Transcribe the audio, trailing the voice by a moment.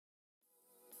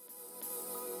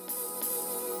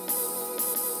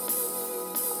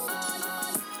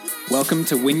Welcome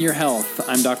to Win Your Health.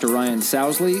 I'm Dr. Erin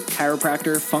Sousley,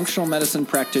 chiropractor, functional medicine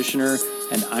practitioner,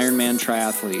 and Ironman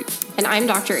triathlete. And I'm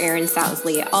Dr. Erin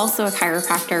Sousley, also a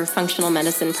chiropractor, functional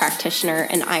medicine practitioner,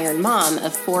 and Iron mom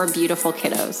of 4 beautiful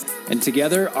kiddos. And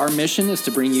together, our mission is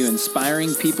to bring you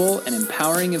inspiring people and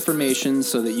empowering information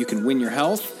so that you can win your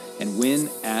health and win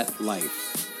at life.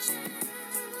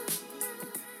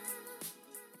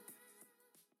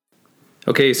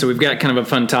 Okay, so we've got kind of a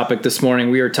fun topic this morning.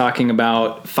 We are talking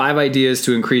about 5 ideas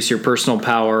to increase your personal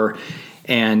power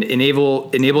and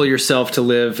enable yourself to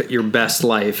live your best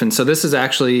life. And so this is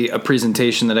actually a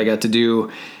presentation that I got to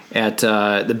do at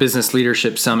the Business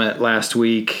Leadership Summit last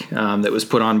week that was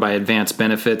put on by Advanced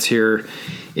Benefits here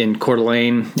in Coeur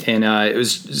d'Alene, and it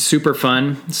was super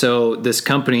fun. So this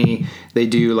company, they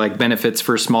do like benefits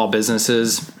for small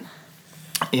businesses.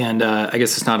 And I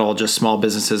guess it's not all just small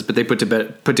businesses, but they put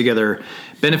together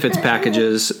benefits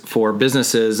packages for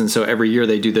businesses. And so every year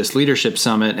they do this leadership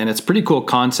summit, and it's a pretty cool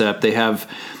concept. They have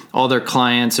all their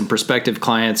clients and prospective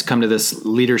clients come to this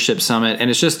leadership summit,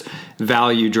 and it's just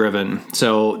value driven.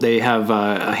 So they have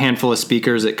a handful of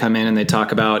speakers that come in and they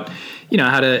talk about,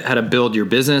 how to build your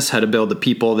business, how to build the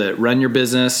people that run your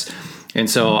business. And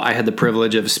so I had the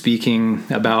privilege of speaking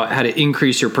about how to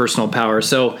increase your personal power.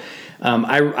 So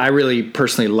I really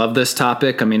personally love this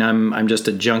topic. I mean, I'm just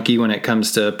a junkie when it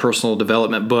comes to personal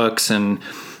development books and,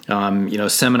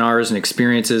 seminars and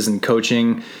experiences and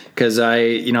coaching, because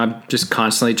I'm just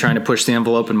constantly trying to push the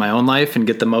envelope in my own life and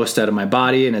get the most out of my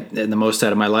body and the most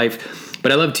out of my life.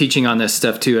 But I love teaching on this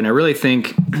stuff too. And I really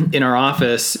think in our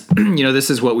office,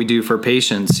 this is what we do for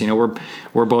patients.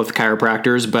 We're both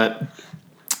chiropractors, but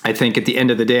I think at the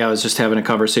end of the day, I was just having a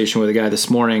conversation with a guy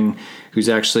this morning who's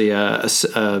actually a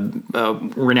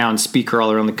renowned speaker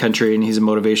all around the country, and he's a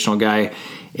motivational guy.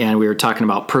 And we were talking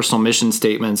about personal mission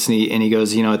statements, and he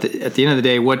goes, at the end of the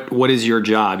day, what is your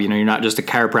job? You're not just a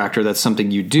chiropractor. That's something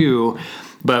you do,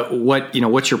 but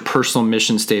what's your personal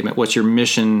mission statement? What's your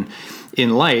mission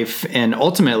in life? And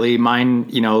ultimately,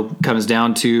 mine, comes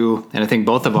down to, and I think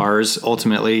both of ours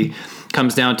ultimately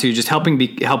comes down to just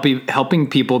helping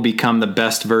people become the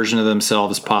best version of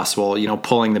themselves possible,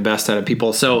 pulling the best out of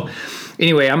people. So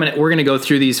anyway, we're going to go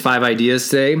through these 5 ideas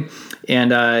today.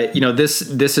 And,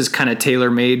 this is kind of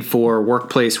tailor-made for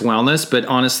workplace wellness, but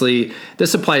honestly,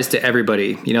 this applies to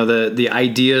everybody. The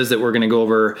ideas that we're going to go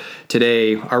over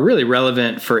today are really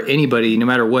relevant for anybody, no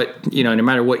matter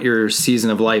what your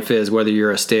season of life is, whether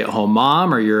you're a stay-at-home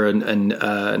mom or you're an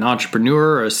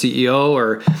entrepreneur or a CEO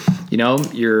or,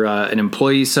 you're an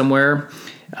employee somewhere.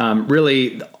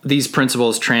 Really, these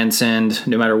principles transcend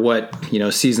no matter what,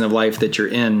 season of life that you're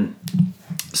in.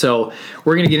 So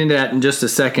we're going to get into that in just a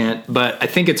second, but I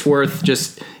think it's worth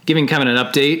just giving kind of an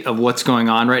update of what's going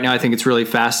on right now. I think it's really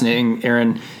fascinating.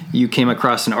 Erin, you came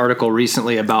across an article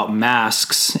recently about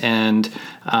masks, and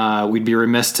we'd be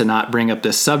remiss to not bring up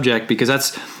this subject because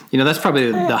that's probably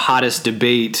the hottest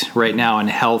debate right now in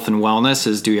health and wellness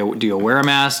is do you wear a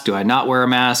mask? Do I not wear a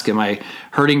mask? Am I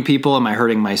hurting people? Am I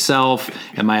hurting myself?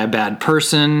 Am I a bad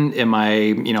person? Am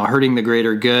I, hurting the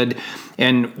greater good?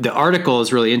 And the article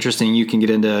is really interesting. You can get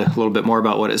into a little bit more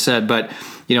about what it said, but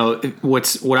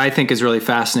what I think is really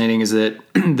fascinating is that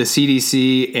the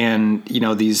CDC and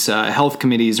these health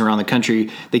committees around the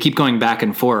country, they keep going back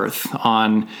and forth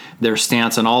on their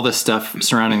stance on all this stuff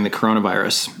surrounding the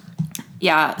coronavirus.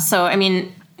 Yeah. So,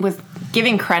 with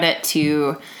giving credit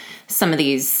to some of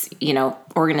these,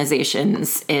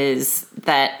 organizations is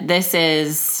that this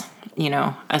is,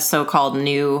 a so-called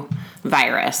new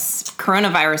virus.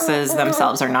 Coronaviruses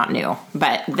themselves are not new,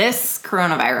 but this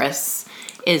coronavirus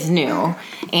is new.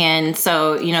 And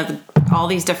so, all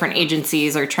these different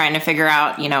agencies are trying to figure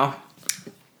out,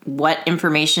 what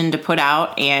information to put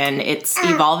out, and it's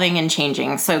evolving and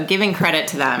changing. So giving credit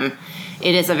to them,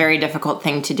 it is a very difficult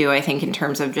thing to do, I think, in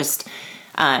terms of just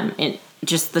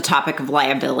the topic of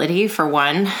liability, for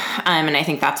one. And I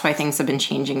think that's why things have been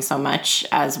changing so much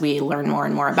as we learn more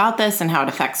and more about this and how it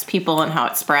affects people and how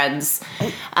it spreads.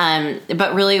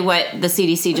 But really what the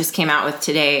CDC just came out with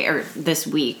today, or this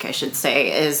week, I should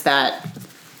say, is that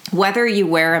whether you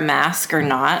wear a mask or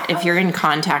not, if you're in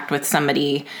contact with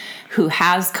somebody who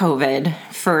has COVID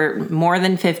for more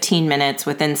than 15 minutes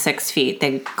within 6 feet,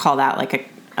 they call that like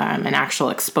an actual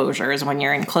exposure, is when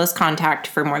you're in close contact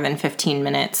for more than 15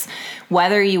 minutes.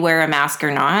 Whether you wear a mask or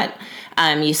not,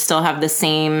 you still have the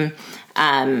same,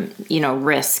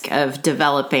 risk of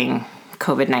developing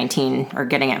COVID-19 or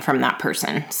getting it from that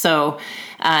person. So,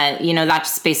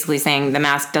 that's basically saying the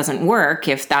mask doesn't work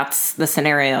if that's the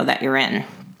scenario that you're in.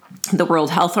 The World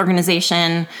Health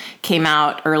Organization came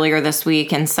out earlier this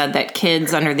week and said that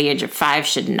kids under the age of 5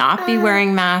 should not be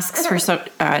wearing masks for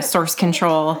source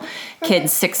control.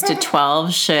 Kids 6 to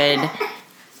 12 should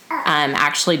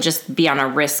actually just be on a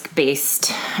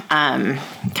risk-based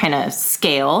kind of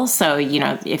scale. So,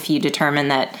 if you determine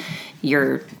that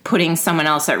you're putting someone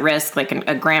else at risk, like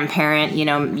a grandparent,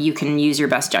 you can use your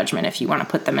best judgment if you want to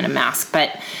put them in a mask.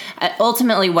 But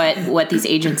ultimately what these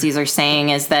agencies are saying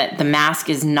is that the mask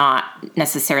is not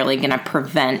necessarily going to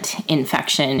prevent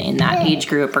infection in that age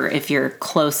group or if you're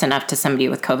close enough to somebody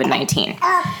with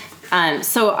COVID-19.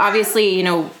 So obviously,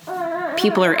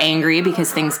 people are angry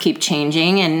because things keep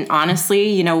changing. And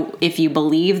honestly, if you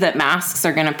believe that masks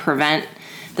are going to prevent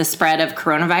the spread of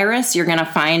coronavirus, you're going to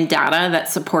find data that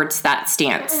supports that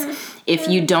stance. If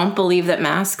you don't believe that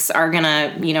masks are going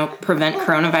to, prevent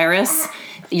coronavirus,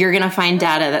 you're going to find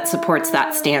data that supports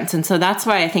that stance. And so that's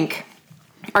why I think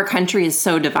our country is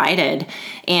so divided,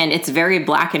 and it's very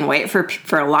black and white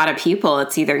for a lot of people.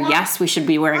 It's either yes, we should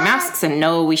be wearing masks, and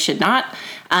no, we should not.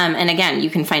 And again, you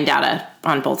can find data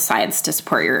on both sides to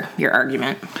support your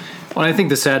argument. Well, I think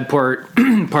the sad part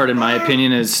in my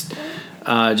opinion is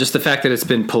just the fact that it's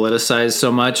been politicized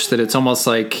so much that it's almost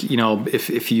like,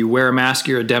 if you wear a mask,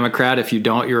 you're a Democrat. If you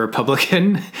don't, you're a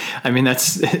Republican. I mean,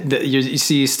 you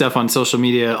see stuff on social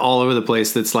media all over the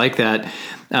place that's like that.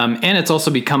 And it's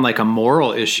also become like a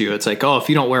moral issue. It's like, oh, if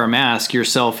you don't wear a mask, you're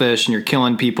selfish and you're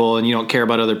killing people and you don't care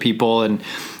about other people. And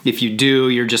if you do,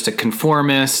 you're just a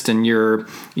conformist and you're,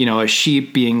 a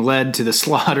sheep being led to the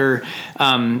slaughter.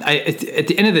 At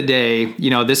the end of the day,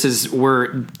 this is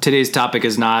where today's topic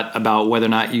is not about whether or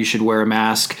not you should wear a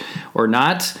mask or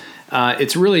not.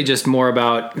 It's really just more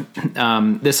about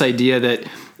this idea that,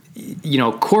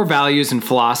 core values and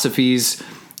philosophies,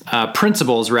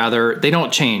 principles rather, they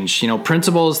don't change.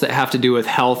 Principles that have to do with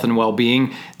health and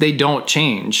well-being, they don't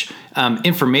change.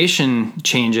 Information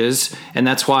changes, and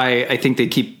that's why I think they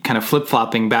keep kind of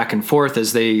flip-flopping back and forth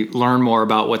as they learn more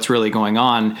about what's really going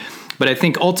on. But I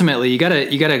think ultimately you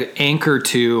gotta anchor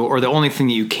to, or the only thing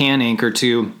that you can anchor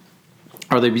to,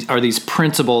 are these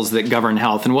principles that govern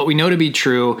health. And what we know to be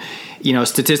true,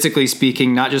 statistically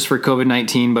speaking, not just for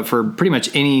COVID-19, but for pretty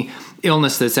much any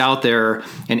illness that's out there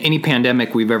and any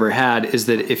pandemic we've ever had, is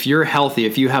that if you're healthy,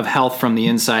 if you have health from the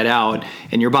inside out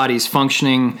and your body's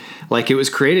functioning like it was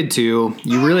created to,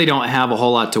 you really don't have a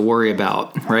whole lot to worry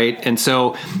about, right? And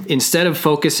so instead of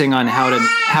focusing on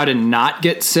how to not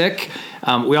get sick,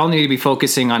 we all need to be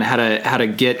focusing on how to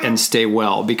get and stay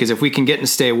well, because if we can get and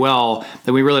stay well,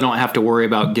 then we really don't have to worry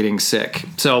about getting sick.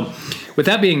 So with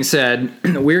that being said,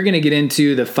 we're going to get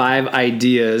into the 5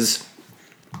 ideas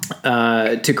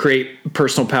to create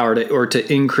personal power or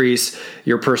to increase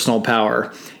your personal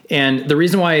power. And the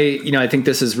reason why, I think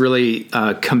this is really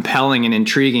compelling and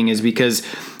intriguing is because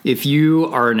if you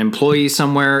are an employee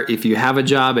somewhere, if you have a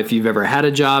job, if you've ever had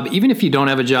a job, even if you don't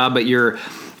have a job, but you're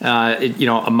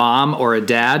a mom or a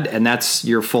dad, and that's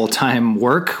your full-time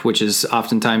work, which is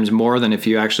oftentimes more than if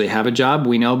you actually have a job.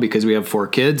 We know because we have 4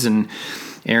 kids, and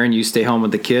Erin, you stay home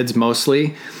with the kids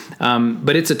mostly.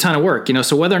 But it's a ton of work,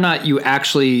 so whether or not you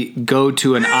actually go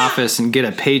to an office and get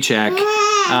a paycheck,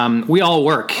 we all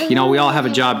work, we all have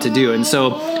a job to do. And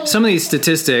so some of these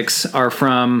statistics are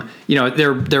from,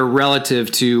 they're relative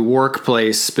to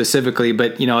workplace specifically,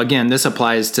 but, again, this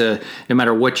applies to no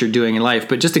matter what you're doing in life.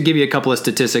 But just to give you a couple of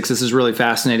statistics, this is really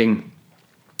fascinating.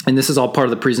 And this is all part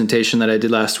of the presentation that I did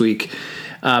last week.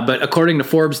 But according to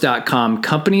Forbes.com,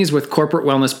 companies with corporate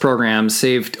wellness programs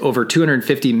saved over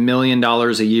 $250 million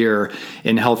a year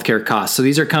in healthcare costs. So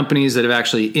these are companies that have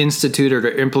actually instituted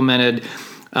or implemented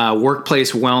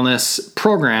workplace wellness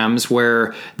programs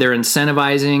where they're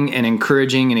incentivizing and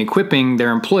encouraging and equipping their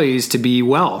employees to be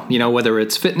well, whether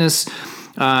it's fitness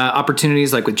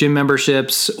opportunities like with gym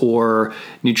memberships or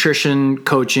nutrition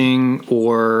coaching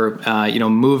or,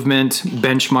 movement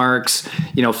benchmarks,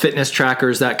 fitness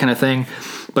trackers, that kind of thing.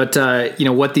 But,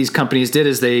 what these companies did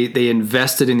is they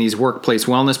invested in these workplace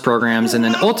wellness programs, and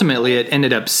then ultimately it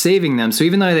ended up saving them. So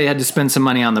even though they had to spend some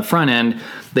money on the front end,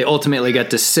 they ultimately got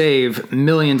to save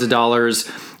millions of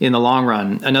dollars in the long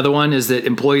run. Another one is that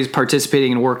employees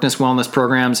participating in workplace wellness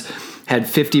programs had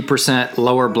 50%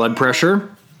 lower blood pressure,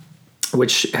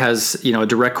 which has, a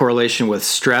direct correlation with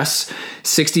stress.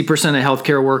 60% of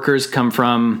healthcare workers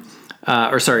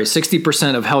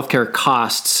 60% of healthcare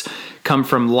costs come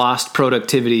from lost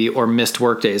productivity or missed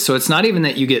work days. So it's not even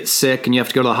that you get sick and you have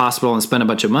to go to the hospital and spend a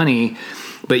bunch of money,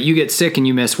 but you get sick and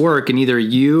you miss work, and either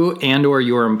you and or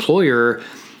your employer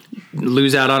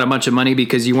lose out on a bunch of money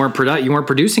because you weren't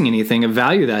producing anything of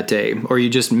value that day, or you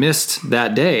just missed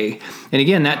that day. And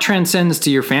again, that transcends to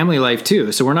your family life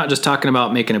too. So we're not just talking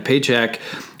about making a paycheck.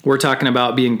 We're talking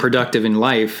about being productive in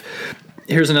life.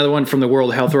 Here's another one from the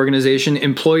World Health Organization.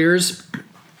 Employers,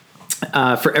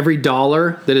 for every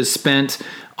dollar that is spent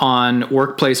on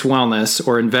workplace wellness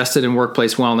or invested in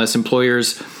workplace wellness,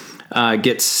 employers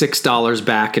get $6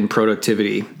 back in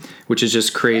productivity, which is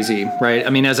just crazy, right? I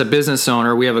mean, as a business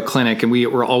owner, we have a clinic and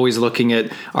we're always looking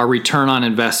at our return on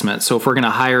investment. So if we're going to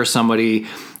hire somebody,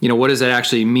 what does that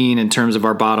actually mean in terms of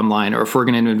our bottom line? Or if we're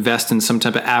going to invest in some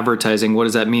type of advertising, what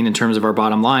does that mean in terms of our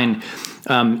bottom line?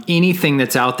 Anything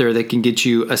that's out there that can get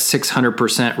you a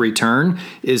 600% return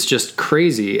is just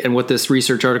crazy. And what this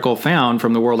research article found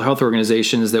from the World Health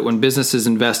Organization is that when businesses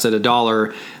invested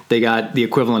 $1, they got the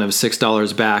equivalent of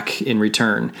 $6 back in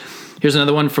return. Here's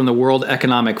another one from the World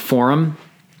Economic Forum.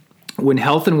 When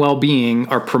health and well-being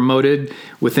are promoted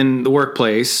within the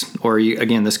workplace, or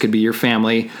again, this could be your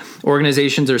family,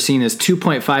 organizations are seen as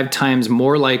 2.5 times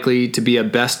more likely to be a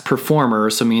best performer,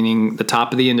 so meaning the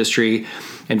top of the industry,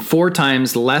 and 4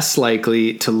 times less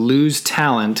likely to lose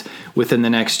talent within the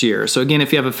next year. So again,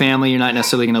 if you have a family, you're not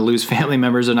necessarily going to lose family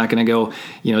members. They're not going to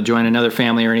go, join another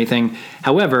family or anything.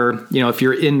 However, if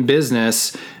you're in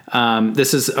business,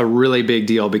 this is a really big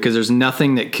deal because there's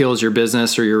nothing that kills your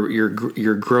business or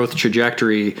your growth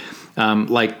trajectory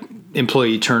like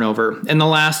employee turnover. And the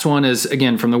last one is,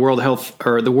 again, from the World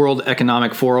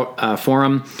Economic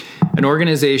Forum. An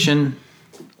organization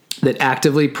that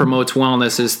actively promotes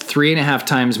wellness is 3.5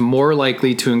 times more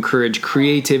likely to encourage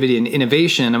creativity and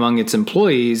innovation among its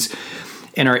employees,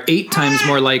 and are 8 times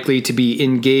more likely to be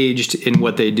engaged in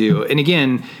what they do. And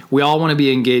again, we all want to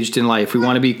be engaged in life. We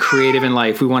want to be creative in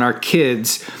life. We want our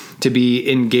kids to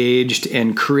be engaged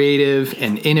and creative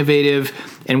and innovative.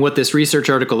 And what this research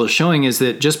article is showing is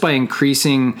that just by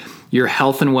increasing your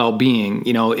health and well-being,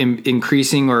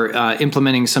 increasing or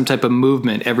implementing some type of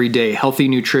movement every day, healthy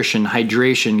nutrition,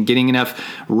 hydration, getting enough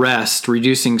rest,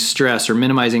 reducing stress or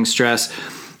minimizing stress,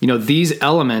 these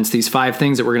elements, these 5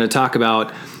 things that we're going to talk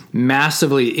about,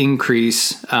 massively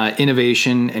increase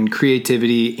innovation and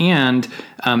creativity and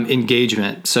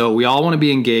engagement. So we all want to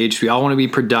be engaged. We all want to be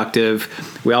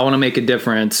productive. We all want to make a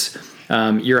difference.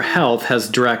 Your health has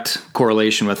direct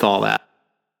correlation with all that.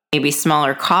 Maybe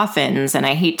smaller coffins, and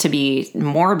I hate to be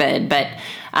morbid, but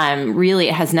really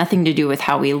it has nothing to do with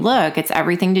how we look. It's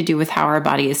everything to do with how our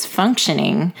body is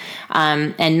functioning,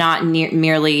 and not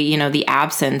merely, the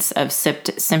absence of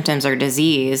symptoms or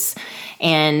disease.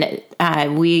 And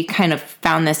we kind of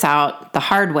found this out the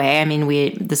hard way. I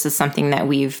mean, this is something that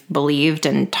we've believed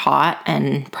and taught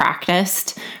and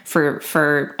practiced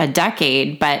for a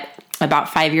decade, but about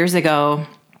 5 years ago,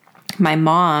 my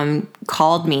mom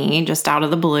called me just out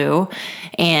of the blue,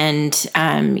 and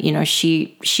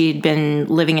she'd been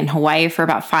living in Hawaii for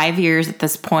about 5 years at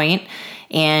this point,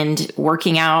 and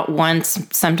working out once,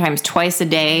 sometimes twice a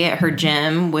day at her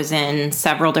gym, was in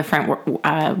several different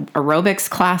aerobics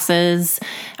classes,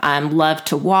 loved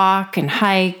to walk and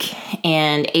hike,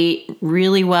 and ate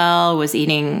really well, was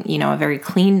eating, a very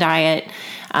clean diet,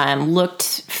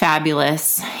 looked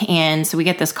fabulous. And so we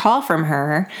get this call from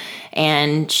her,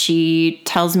 and she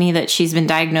tells me that she's been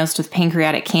diagnosed with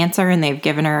pancreatic cancer and they've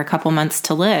given her a couple months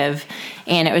to live.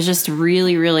 And it was just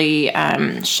really, really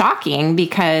shocking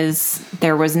because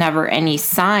there was never any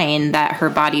sign that her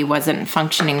body wasn't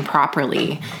functioning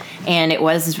properly. And it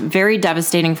was very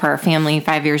devastating for our family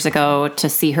 5 years ago to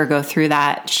see her go through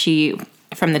that.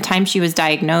 From the time she was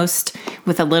diagnosed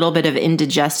with a little bit of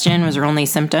indigestion was her only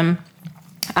symptom,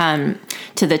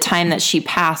 to the time that she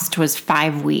passed was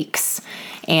 5 weeks.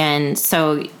 And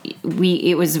so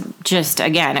it was just,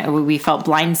 again, we felt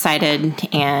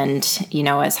blindsided, and,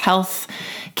 as health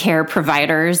care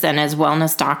providers and as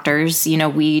wellness doctors,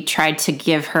 we tried to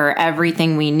give her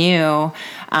everything we knew,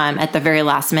 at the very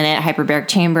last minute: hyperbaric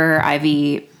chamber,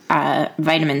 IV,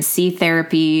 vitamin C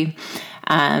therapy,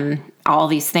 all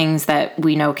these things that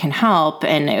we know can help.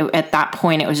 And at that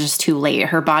point, it was just too late.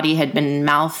 Her body had been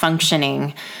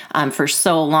malfunctioning for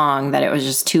so long that it was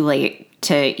just too late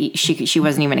she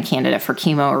wasn't even a candidate for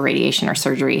chemo or radiation or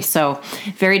surgery. So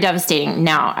very devastating.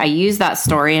 Now, I use that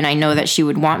story, and I know that she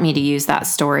would want me to use that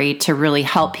story to really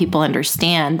help people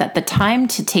understand that the time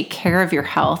to take care of your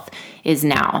health is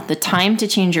now. The time to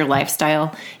change your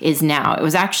lifestyle is now. It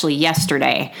was actually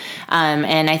yesterday.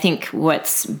 And I think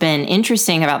what's been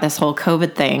interesting about this whole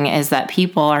COVID thing is that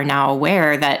people are now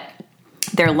aware that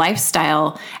their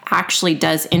lifestyle actually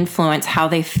does influence how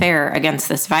they fare against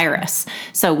this virus.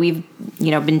 So we've,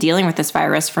 been dealing with this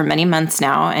virus for many months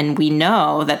now, and we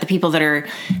know that the people that are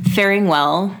faring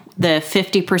well the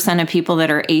 50% of people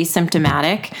that are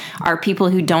asymptomatic are people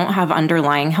who don't have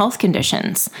underlying health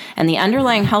conditions. And the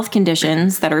underlying health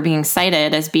conditions that are being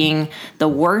cited as being the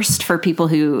worst for people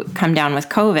who come down with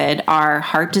COVID are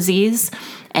heart disease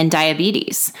and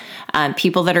diabetes.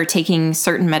 People that are taking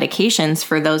certain medications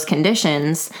for those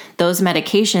conditions, those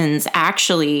medications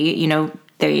actually,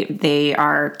 they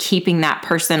are keeping that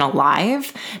person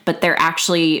alive, but they're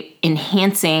actually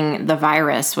enhancing the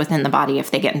virus within the body if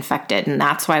they get infected. And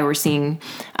that's why we're seeing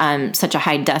such a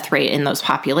high death rate in those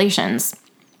populations.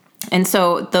 And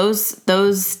so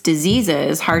those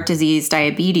diseases, heart disease,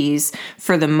 diabetes,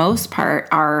 for the most part,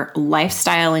 are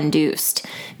lifestyle induced,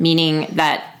 meaning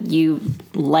that you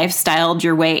lifestyled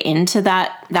your way into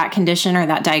that condition or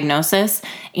that diagnosis.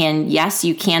 And yes,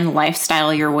 you can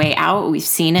lifestyle your way out. We've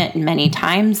seen it many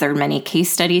times. There are many case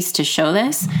studies to show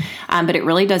this, but it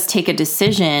really does take a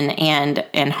decision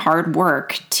and hard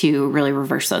work to really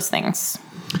reverse those things.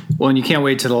 Well, and you can't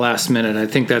wait to the last minute. I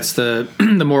think that's the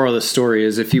moral of the story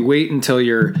is if you wait until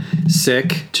you're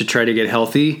sick to try to get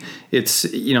healthy, it's,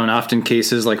 in often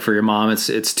cases like for your mom,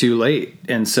 it's too late.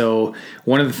 And so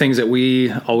one of the things that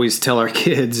we always tell our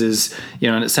kids is,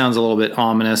 and it sounds a little bit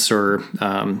ominous or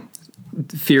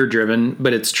fear driven,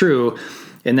 but it's true.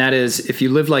 And that is if you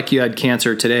lived like you had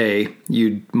cancer today,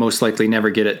 you'd most likely never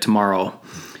get it tomorrow.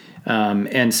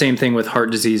 And same thing with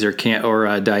heart disease or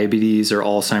diabetes or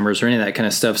Alzheimer's or any of that kind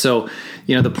of stuff. So,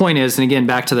 the point is, and again,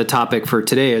 back to the topic for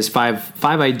today is five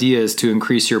ideas to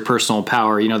increase your personal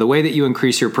power. The way that you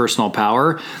increase your personal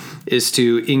power is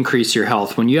to increase your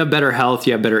health. When you have better health,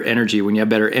 you have better energy. When you have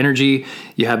better energy,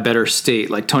 you have better state.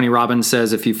 Like Tony Robbins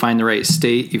says, if you find the right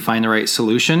state, you find the right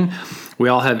solution. We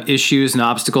all have issues and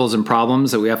obstacles and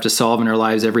problems that we have to solve in our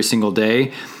lives every single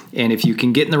day. And if you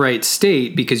can get in the right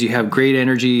state because you have great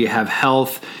energy, you have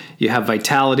health, you have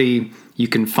vitality, you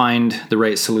can find the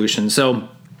right solution. So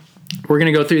we're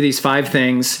going to go through these 5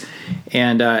 things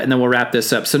and then we'll wrap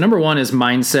this up. So number 1 is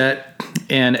mindset.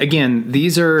 And again,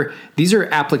 these are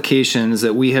applications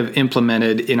that we have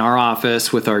implemented in our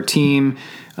office with our team,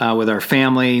 with our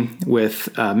family, with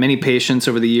many patients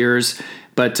over the years.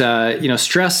 But,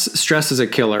 stress is a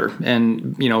killer.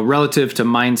 And, relative to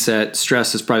mindset,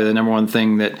 stress is probably the number one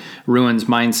thing that ruins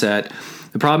mindset.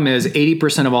 The problem is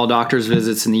 80% of all doctors'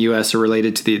 visits in the U.S. are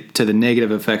related to the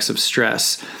negative effects of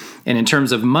stress. And in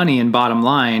terms of money and bottom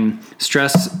line,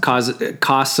 stress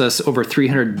costs us over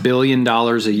 $300 billion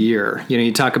a year.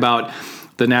 You talk about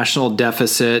the national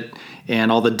deficit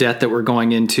and all the debt that we're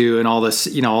going into and all this,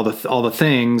 all the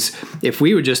things. If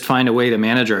we would just find a way to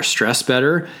manage our stress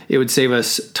better, it would save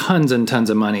us tons and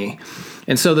tons of money.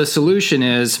 And so the solution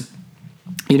is,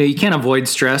 you can't avoid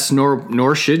stress,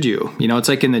 nor should you. It's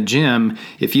like in the gym,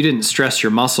 if you didn't stress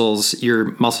your muscles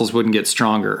wouldn't get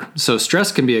stronger. So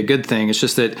stress can be a good thing. It's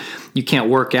just that you can't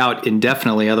work out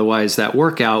indefinitely. Otherwise, that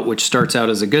workout, which starts out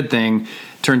as a good thing,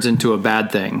 turns into a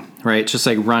bad thing, right? It's just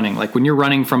like running. Like when you're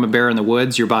running from a bear in the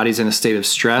woods, your body's in a state of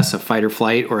stress, a fight or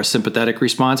flight, or a sympathetic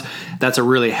response. That's a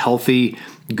really healthy,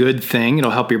 good thing.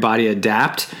 It'll help your body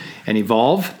adapt and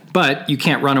evolve. But you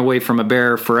can't run away from a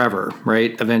bear forever,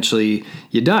 right? Eventually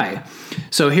you die.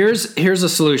 So here's a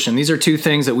solution. These are 2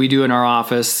 things that we do in our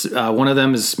office. One of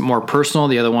them is more personal.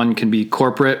 The other one can be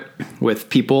corporate with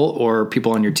people or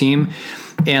people on your team.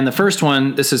 And the first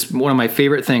one, this is one of my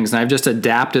favorite things, and I've just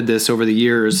adapted this over the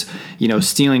years,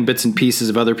 stealing bits and pieces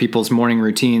of other people's morning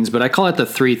routines, but I call it the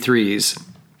 3 threes.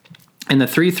 And the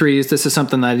 3 threes, this is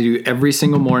something that I do every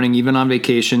single morning, even on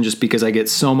vacation, just because I get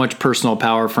so much personal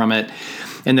power from it.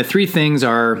 And the 3 things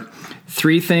are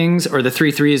 3 things, or the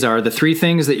 3 threes are the 3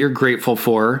 things that you're grateful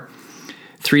for,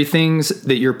 3 things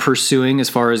that you're pursuing as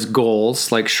far as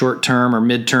goals, like short-term or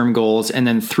mid-term goals, and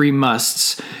then 3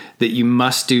 musts that you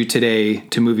must do today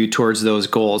to move you towards those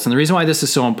goals. And the reason why this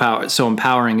is so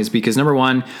empowering is because number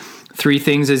 1, 3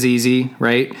 things is easy,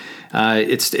 right?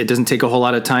 It doesn't take a whole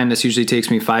lot of time. This usually takes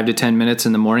me 5 to 10 minutes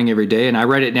in the morning every day. And I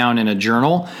write it down in a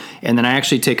journal, and then I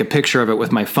actually take a picture of it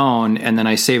with my phone, and then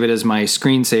I save it as my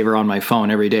screensaver on my phone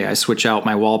every day. I switch out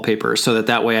my wallpaper so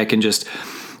that way I can just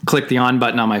click the on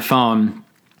button on my phone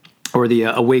or the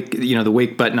the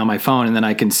wake button on my phone, and then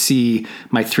I can see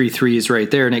my 3 threes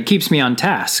right there. And it keeps me on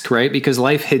task, right? Because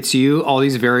life hits you, all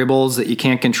these variables that you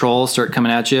can't control start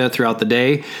coming at you throughout the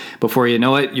day. Before you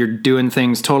know it, you're doing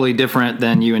things totally different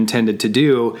than you intended to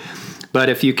do. But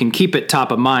if you can keep it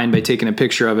top of mind by taking a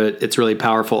picture of it, it's really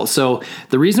powerful. So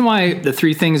the reason why the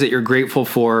 3 things that you're grateful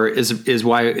for is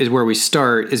where we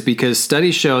start is because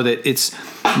studies show that it's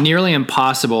nearly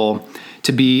impossible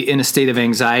to be in a state of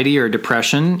anxiety or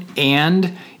depression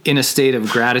and in a state of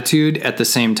gratitude at the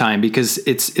same time, because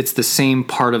it's the same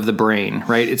part of the brain,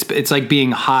 right? It's like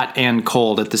being hot and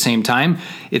cold at the same time.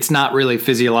 It's not really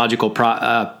physiological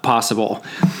possible.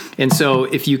 And so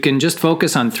if you can just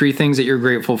focus on 3 things that you're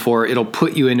grateful for, it'll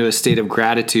put you into a state of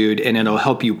gratitude, and it'll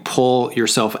help you pull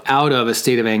yourself out of a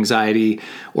state of anxiety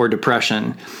or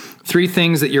depression. 3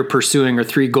 things that you're pursuing, or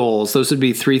 3 goals. Those would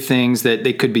be 3 things that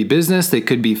they could be business, they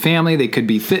could be family, they could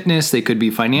be fitness, they could be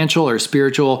financial or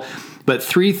spiritual, but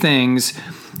 3 things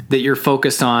that you're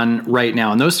focused on right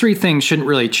now. And those 3 things shouldn't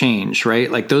really change,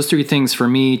 right? Like those 3 things for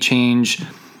me change,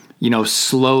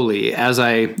 slowly you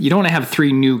don't want to have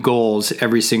 3 new goals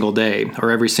every single day or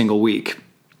every single week.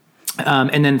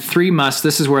 And then 3 musts.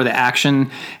 This is where the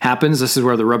action happens. This is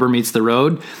where the rubber meets the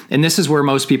road. And this is where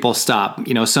most people stop.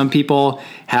 Some people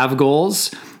have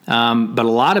goals, but a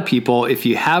lot of people, if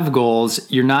you have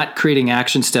goals, you're not creating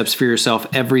action steps for yourself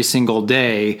every single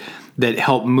day that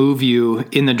help move you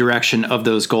in the direction of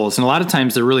those goals. And a lot of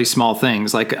times they're really small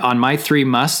things. Like on my 3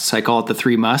 musts, I call it the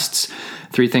 3 musts,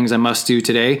 3 things I must do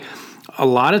today. A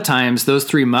lot of times those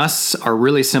 3 musts are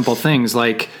really simple things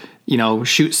like,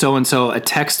 shoot so-and-so a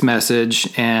text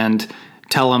message and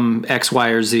tell them X, Y,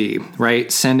 or Z,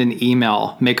 right? Send an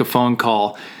email, make a phone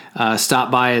call,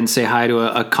 stop by and say hi to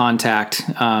a contact,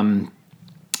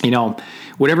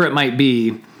 whatever it might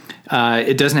be.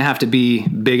 It doesn't have to be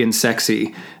big and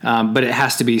sexy, but it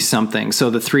has to be something. So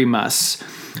the 3 musts.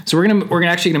 So we're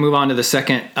actually gonna move on to the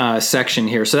second section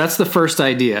here. So that's the first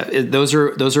idea. Those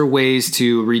are ways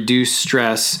to reduce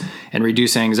stress and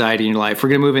reduce anxiety in your life. We're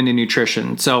gonna move into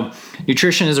nutrition. So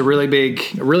nutrition is a really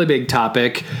big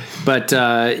topic, but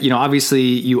obviously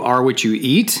you are what you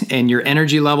eat, and your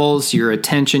energy levels, your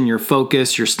attention, your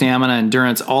focus, your stamina,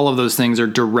 endurance, all of those things are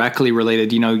directly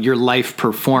related. Your life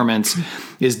performance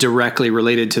is directly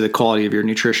related to the quality of your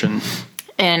nutrition.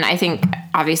 And I think,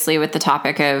 obviously, with the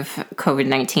topic of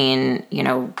COVID-19,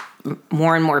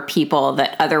 more and more people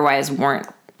that otherwise weren't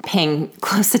paying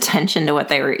close attention to what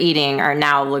they were eating are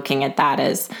now looking at that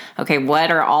as, okay,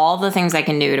 what are all the things I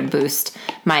can do to boost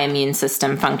my immune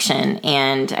system function?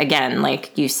 And again,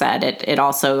 like you said, it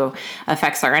also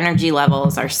affects our energy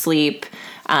levels, our sleep,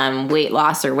 weight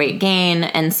loss or weight gain.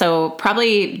 And so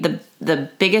probably the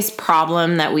biggest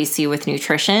problem that we see with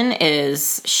nutrition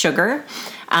is sugar.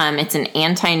 It's an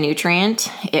anti-nutrient.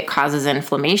 It causes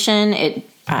inflammation. It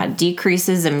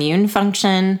decreases immune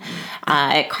function.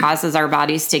 It causes our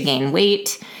bodies to gain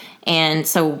weight. And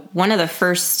so one of the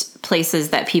first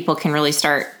places that people can really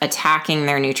start attacking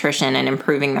their nutrition and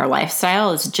improving their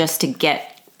lifestyle is just to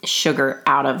get sugar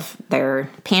out of their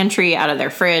pantry, out of their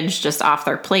fridge, just off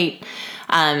their plate.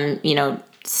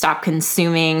 Stop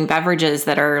consuming beverages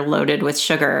that are loaded with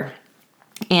sugar.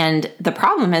 And the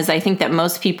problem is, I think that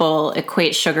most people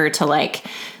equate sugar to like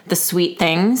the sweet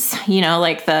things,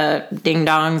 like the ding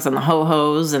dongs and the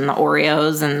ho-hos and the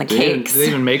Oreos and the cakes. Do they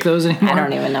even make those anymore? I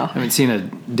don't even know. I haven't seen a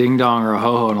ding dong or a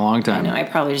ho-ho in a long time. I know, I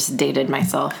probably just dated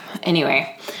myself.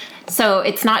 Anyway, so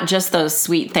it's not just those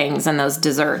sweet things and those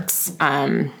desserts.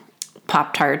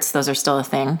 Pop-Tarts, those are still a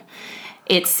thing.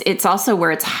 It's also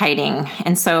where it's hiding.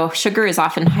 And so sugar is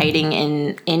often hiding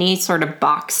in any sort of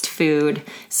boxed food,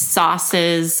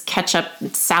 sauces, ketchup,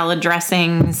 salad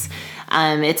dressings.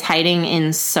 It's hiding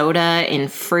in soda, in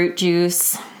fruit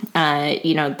juice.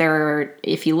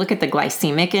 If you look at the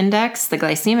glycemic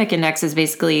index is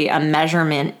basically a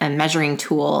measuring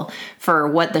tool for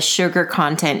what the sugar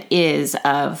content is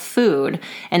of food.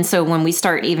 And so when we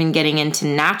start even getting into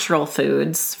natural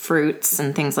foods, fruits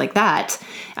and things like that,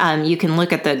 you can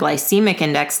look at the glycemic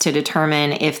index to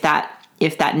determine if that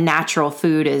natural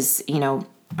food is,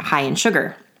 high in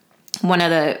sugar. One of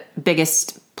the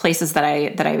biggest places that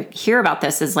I hear about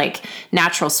this is like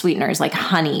natural sweeteners like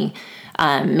honey,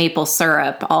 maple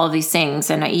syrup, all of these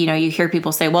things. And, you hear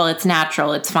people say, well, it's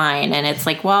natural, it's fine. And it's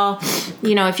like, well,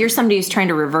 if you're somebody who's trying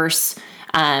to reverse,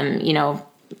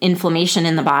 inflammation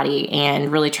in the body and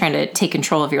really trying to take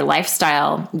control of your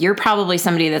lifestyle, you're probably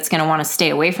somebody that's going to want to stay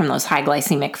away from those high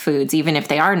glycemic foods, even if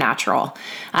they are natural.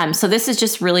 So this is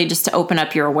just to open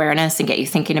up your awareness and get you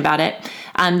thinking about it.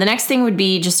 The next thing would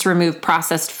be just to remove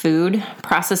processed food.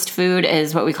 Processed food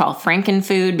is what we call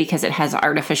frankenfood because it has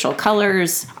artificial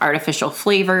colors, artificial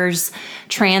flavors,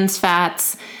 trans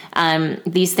fats.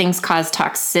 These things cause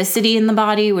toxicity in the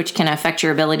body, which can affect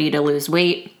your ability to lose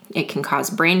weight. It can cause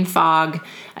brain fog.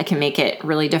 It can make it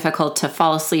really difficult to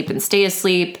fall asleep and stay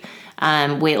asleep,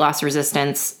 weight loss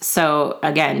resistance. So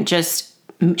again, just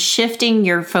shifting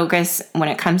your focus when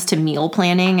it comes to meal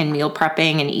planning and meal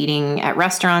prepping and eating at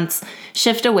restaurants,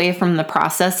 shift away from the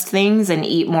processed things and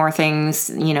eat more things,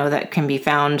 that can be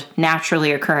found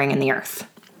naturally occurring in the earth.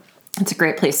 It's a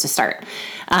great place to start.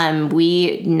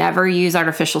 We never use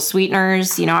artificial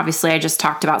sweeteners. Obviously I just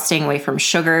talked about staying away from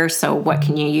sugar. So what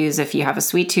can you use if you have a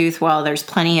sweet tooth? Well, there's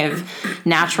plenty of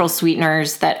natural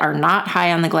sweeteners that are not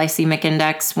high on the glycemic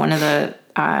index. One of the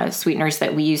sweeteners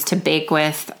that we use to bake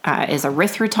with is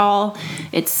erythritol.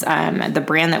 It's the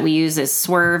brand that we use is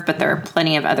Swerve, but there are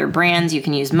plenty of other brands. You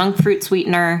can use monk fruit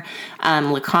sweetener.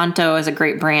 Lecanto is a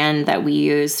great brand that we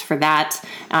use for that,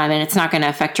 and it's not going to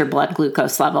affect your blood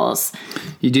glucose levels.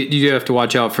 You do have to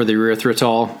watch out for the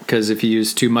erythritol, because if you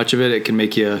use too much of it, it can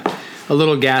make you a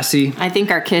little gassy. I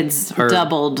think our kids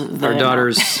doubled our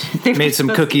daughters made some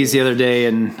cookies the other day,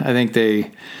 and I think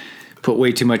they put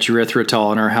way too much erythritol,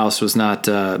 and our house was not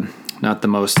the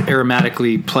most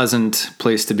aromatically pleasant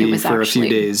place to be for a few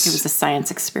days. It was a science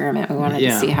experiment. We wanted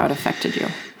to see how it affected you.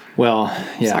 Well,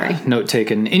 yeah. Sorry. Note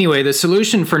taken. Anyway, the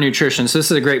solution for nutrition. So this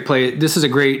is a great This is a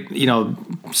great,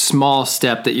 small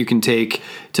step that you can take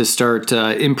to start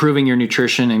improving your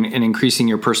nutrition and increasing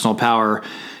your personal power,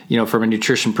 from a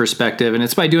nutrition perspective. And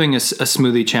it's by doing a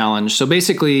smoothie challenge. So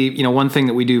basically, one thing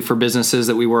that we do for businesses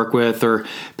that we work with or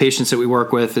patients that we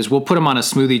work with is we'll put them on a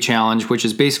smoothie challenge, which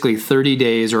is basically 30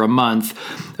 days or a month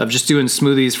of just doing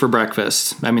smoothies for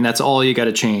breakfast. I mean, that's all you got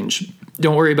to change.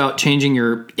 Don't worry about changing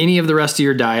any of the rest of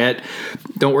your diet.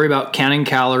 Don't worry about counting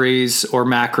calories or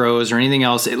macros or anything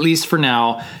else, at least for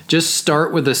now. Just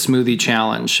start with a smoothie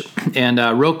challenge. And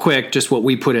real quick, just what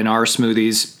we put in our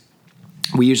smoothies.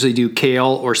 We usually do kale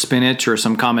or spinach or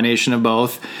some combination of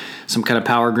both, some kind of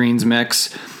power greens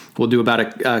mix. We'll do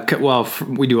about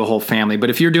we do a whole family. But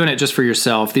if you're doing it just for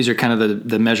yourself, these are kind of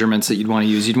the measurements that you'd want to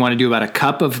use. You'd want to do about a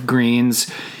cup of greens.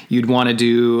 You'd want to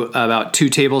do about 2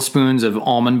 tablespoons of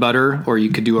almond butter, or you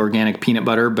could do organic peanut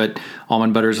butter, but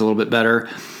almond butter is a little bit better.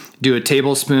 Do a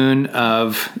tablespoon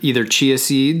of either chia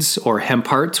seeds or hemp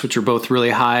hearts, which are both really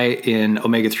high in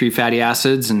omega-3 fatty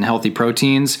acids and healthy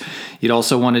proteins. You'd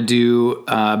also want to do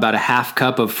about a half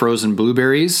cup of frozen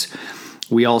blueberries.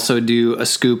 We also do a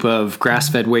scoop of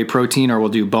grass-fed whey protein, or we'll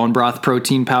do bone broth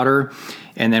protein powder.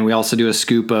 And then we also do a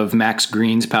scoop of Max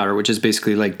Greens powder, which is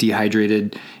basically like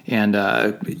dehydrated and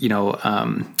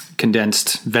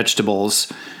condensed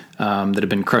vegetables that have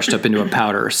been crushed up into a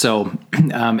powder. So,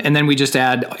 and then we just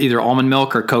add either almond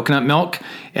milk or coconut milk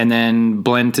and then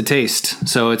blend to taste.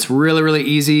 So it's really, really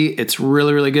easy. It's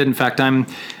really, really good. In fact,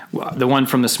 the one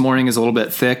from this morning is a little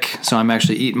bit thick, so I'm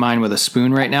actually eating mine with a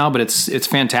spoon right now, but it's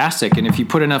fantastic. And if you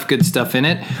put enough good stuff in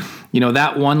it,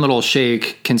 that one little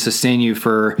shake can sustain you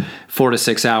for 4 to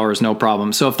 6 hours, no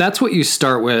problem. So if that's what you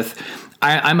start with,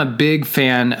 I'm a big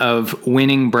fan of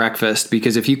winning breakfast,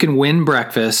 because if you can win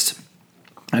breakfast,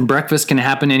 and breakfast can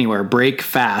happen anywhere. Break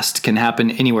fast can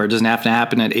happen anywhere. It doesn't have to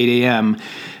happen at 8 a.m.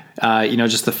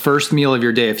 Just the first meal of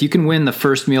your day. If you can win the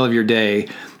first meal of your day,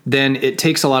 then it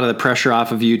takes a lot of the pressure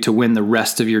off of you to win the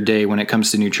rest of your day when it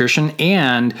comes to nutrition.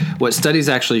 And what studies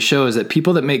actually show is that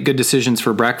people that make good decisions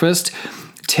for breakfast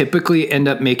typically end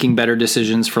up making better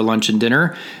decisions for lunch and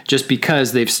dinner, just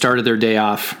because they've started their day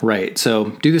off right.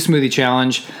 So do the smoothie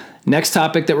challenge. Next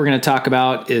topic that we're going to talk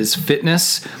about is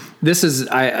fitness. This is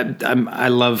I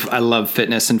love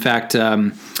fitness. In fact,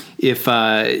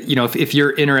 if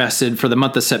you're interested, for the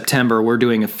month of September, we're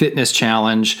doing a fitness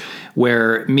challenge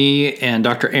where me and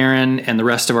Dr. Erin and the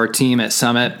rest of our team at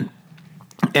Summit,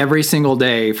 every single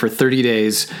day for 30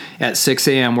 days at 6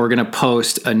 a.m., we're going to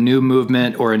post a new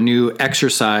movement or a new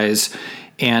exercise.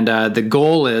 And the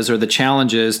goal is, or the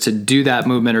challenge is, to do that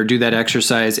movement or do that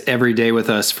exercise every day with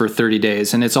us for 30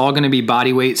 days. And it's all going to be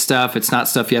body weight stuff. It's not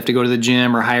stuff you have to go to the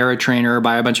gym or hire a trainer or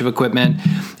buy a bunch of equipment.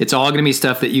 It's all going to be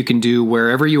stuff that you can do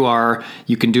wherever you are.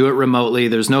 You can do it remotely.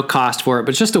 There's no cost for it, but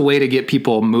it's just a way to get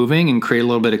people moving and create a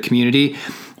little bit of community.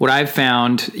 What I've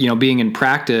found, being in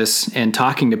practice and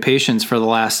talking to patients for the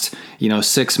last,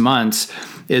 6 months,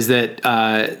 is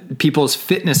that people's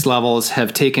fitness levels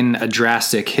have taken a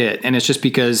drastic hit. And it's just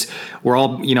because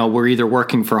we're either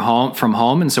working from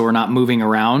home, and so we're not moving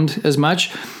around as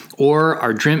much, or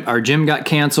our gym got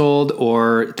canceled,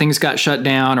 or things got shut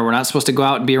down, or we're not supposed to go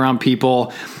out and be around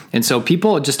people. And so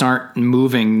people just aren't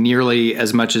moving nearly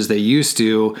as much as they used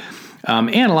to.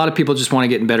 And a lot of people just want to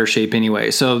get in better shape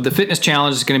anyway. So the fitness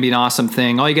challenge is going to be an awesome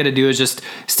thing. All you got to do is just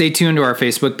stay tuned to our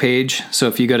Facebook page. So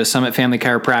if you go to Summit Family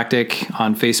Chiropractic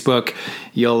on Facebook,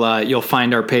 you'll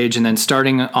find our page. And then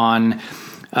starting on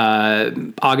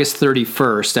August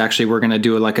 31st, actually, we're going to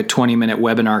do like a 20-minute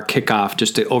webinar kickoff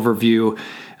just to overview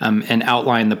and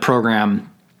outline the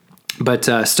program.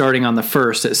 But starting on the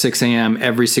 1st at 6 a.m.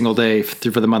 every single day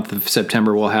for the month of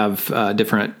September, we'll have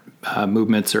different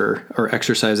movements or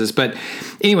exercises. But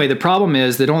anyway, the problem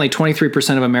is that only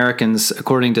 23% of Americans,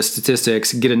 according to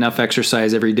statistics, get enough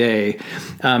exercise every day.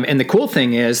 And the cool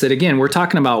thing is that, again, we're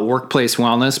talking about workplace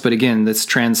wellness, but again, this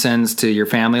transcends to your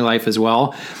family life as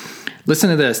well.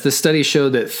 Listen to this. This study showed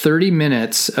that 30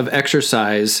 minutes of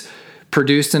exercise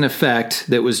produced an effect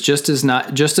that was just as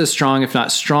strong, if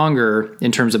not stronger,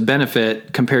 in terms of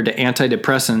benefit compared to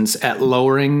antidepressants at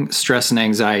lowering stress and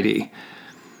anxiety.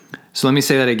 So let me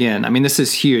say that again. I mean, this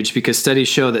is huge because studies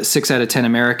show that 6 out of 10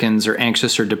 Americans are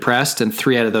anxious or depressed, and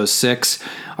 3 out of those 6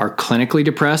 are clinically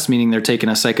depressed, meaning they're taking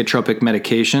a psychotropic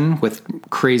medication with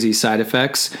crazy side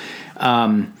effects.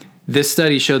 This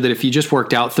study showed that if you just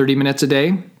worked out 30 minutes a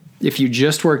day,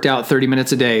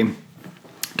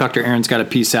 Dr. Erin's got to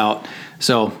peace out.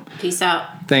 So peace out.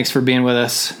 Thanks for being with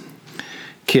us.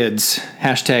 Kids,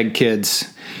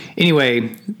 #kids.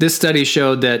 Anyway, this study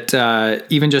showed that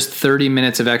even just 30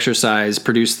 minutes of exercise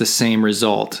produced the same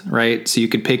result, right? So you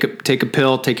could take a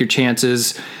pill, take your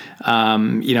chances.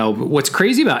 What's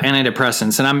crazy about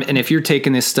antidepressants, and if you're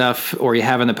taking this stuff or you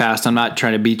have in the past, I'm not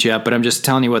trying to beat you up, but I'm just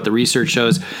telling you what the research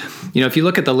shows. If you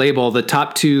look at the label, the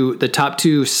top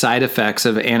two side effects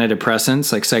of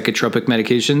antidepressants, like psychotropic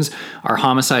medications, are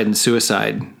homicide and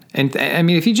suicide. And I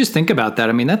mean, if you just think about that,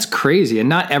 I mean, that's crazy. And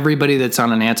not everybody that's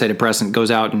on an antidepressant goes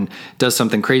out and does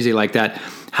something crazy like that.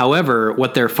 However,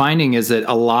 what they're finding is that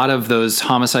a lot of those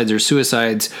homicides or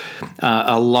suicides,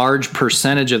 a large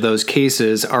percentage of those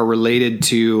cases are related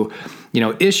to,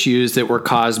 issues that were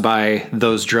caused by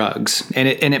those drugs. And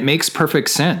it makes perfect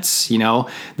sense.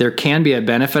 There can be a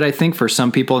benefit, I think, for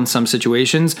some people in some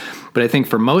situations, but I think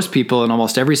for most people in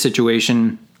almost every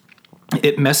situation,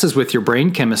 it messes with your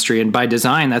brain chemistry, and by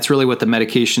design, that's really what the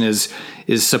medication is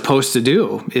supposed to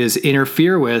do: is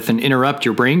interfere with and interrupt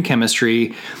your brain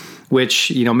chemistry,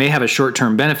 which may have a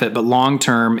short-term benefit, but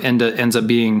long-term ends up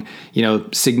being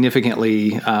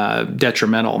significantly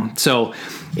detrimental. So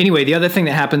anyway, the other thing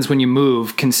that happens when you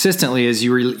move consistently is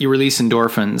you release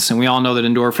endorphins, and we all know that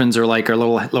endorphins are like our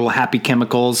little happy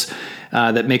chemicals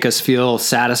that make us feel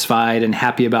satisfied and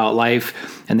happy about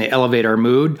life, and they elevate our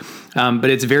mood. But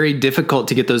it's very difficult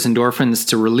to get those endorphins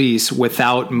to release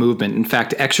without movement. In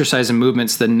fact, exercise and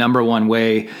movement's the number one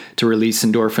way to release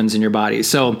endorphins in your body.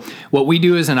 So what we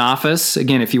do as an office,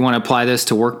 again, if you want to apply this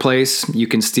to workplace, you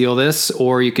can steal this,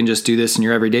 or you can just do this in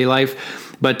your everyday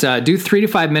life. But do 3 to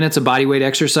 5 minutes of body weight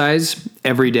exercise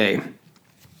every day.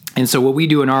 And so what we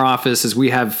do in our office is we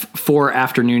have 4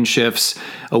 afternoon shifts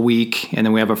a week, and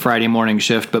then we have a Friday morning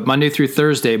shift. But Monday through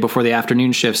Thursday, before the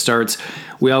afternoon shift starts,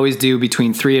 we always do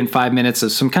between 3 and 5 minutes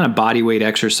of some kind of body weight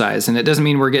exercise. And it doesn't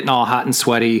mean we're getting all hot and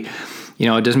sweaty.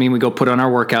 It doesn't mean we go put on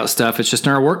our workout stuff. It's just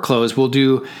in our work clothes. We'll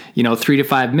do, 3 to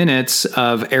 5 minutes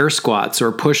of air squats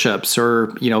or push-ups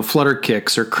or, flutter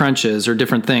kicks or crunches or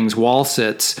different things, wall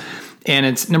sits. And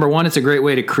it's, number one, it's a great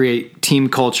way to create team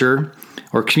culture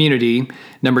or community.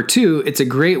 Number 2, it's a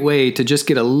great way to just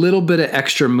get a little bit of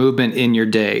extra movement in your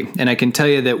day. And I can tell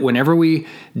you that whenever we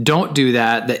don't do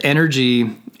that, the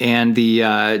energy and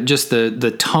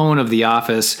the tone of the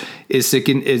office is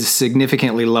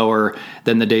significantly lower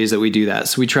than the days that we do that.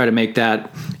 So we try to make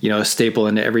that, a staple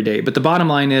into every day. But the bottom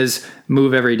line is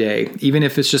move every day, even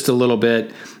if it's just a little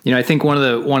bit. I think one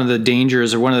of the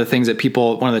dangers, or one of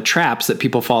the traps that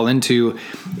people fall into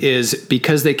is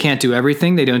because they can't do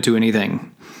everything, they don't do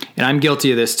anything. And I'm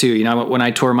guilty of this too. When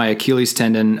I tore my Achilles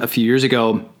tendon a few years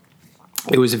ago,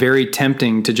 it was very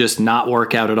tempting to just not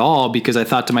work out at all, because I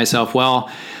thought to myself, well,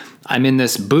 I'm in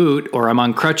this boot, or I'm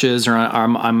on crutches, or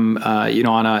I'm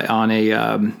on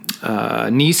a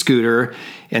knee scooter,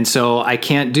 and so I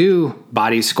can't do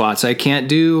body squats, I can't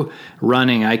do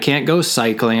running, I can't go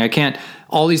cycling, I can't,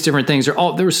 all these different things. There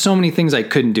were so many things I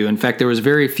couldn't do. In fact, there was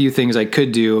very few things I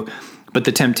could do. But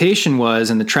the temptation was,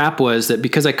 and the trap was, that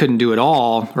because I couldn't do it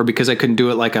all, or because I couldn't do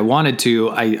it like I wanted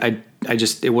to,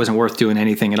 it wasn't worth doing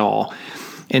anything at all.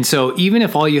 And so even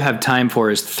if all you have time for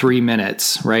is 3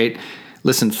 minutes, right?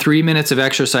 Listen, 3 minutes of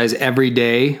exercise every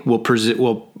day will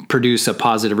produce a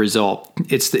positive result.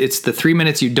 It's the 3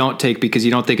 minutes you don't take because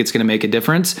you don't think it's going to make a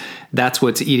difference. That's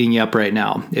what's eating you up right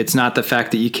now. It's not the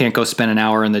fact that you can't go spend an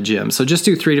hour in the gym. So just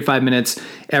do 3 to 5 minutes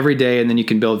every day, and then you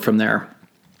can build from there.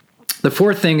 The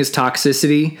 4th thing is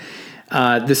toxicity.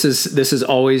 This is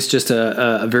always just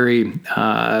a very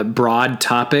broad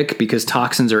topic, because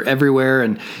toxins are everywhere,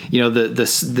 and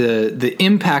the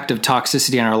impact of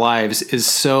toxicity on our lives is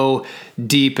so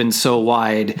deep and so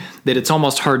wide that it's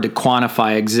almost hard to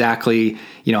quantify exactly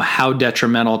how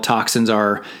detrimental toxins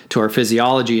are to our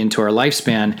physiology and to our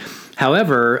lifespan.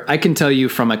 However, I can tell you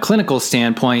from a clinical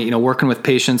standpoint, working with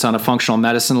patients on a functional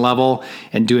medicine level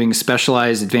and doing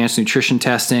specialized advanced nutrition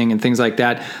testing and things like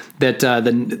that,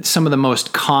 some of the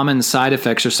most common side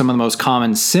effects or some of the most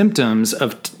common symptoms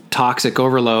of toxic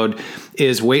overload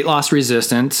is weight loss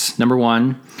resistance, number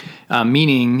one,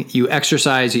 meaning you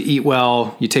exercise, you eat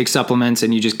well, you take supplements,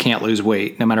 and you just can't lose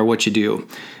weight no matter what you do.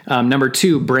 Number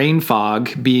two, brain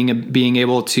fog, being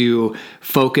able to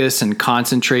focus and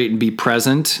concentrate and be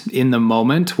present in the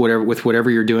moment, with whatever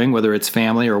you're doing, whether it's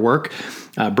family or work.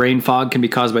 Brain fog can be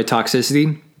caused by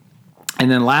toxicity. And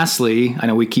then lastly, I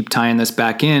know we keep tying this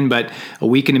back in, but a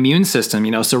weakened immune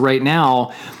system, so right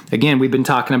now, again, we've been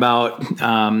talking about,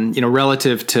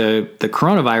 relative to the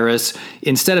coronavirus,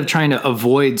 instead of trying to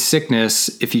avoid sickness,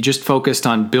 if you just focused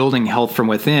on building health from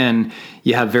within,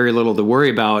 you have very little to worry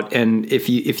about. And if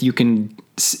you can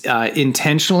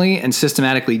intentionally and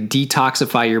systematically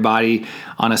detoxify your body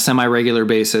on a semi-regular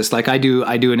basis, like I do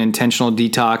an intentional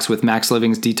detox with Max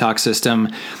Living's detox system,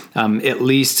 at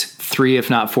least 3, if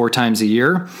not 4 times a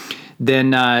year,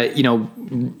 then,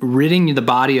 ridding the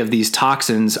body of these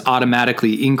toxins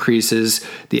automatically increases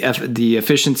the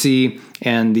efficiency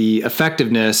and the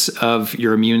effectiveness of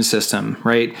your immune system,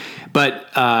 right? But,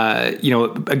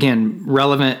 again,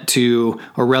 relative to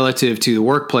the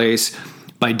workplace,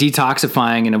 by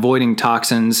detoxifying and avoiding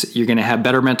toxins, you're going to have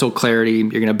better mental clarity,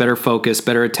 you're going to have better focus,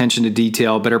 better attention to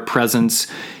detail, better presence,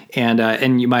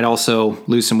 and you might also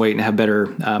lose some weight and have better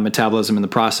metabolism in the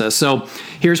process. So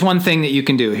here's one thing that you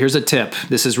can do. Here's a tip.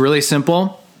 This is really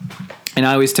simple. And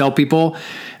I always tell people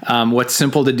what's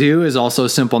simple to do is also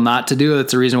simple not to do.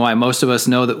 That's the reason why most of us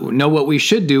know what we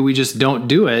should do. We just don't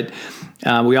do it.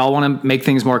 We all want to make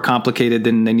things more complicated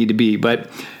than they need to be. But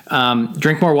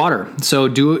drink more water. So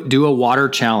do a water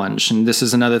challenge. And this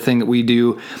is another thing that we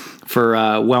do for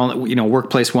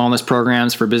workplace wellness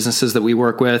programs for businesses that we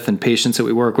work with and patients that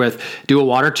we work with. Do a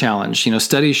water challenge.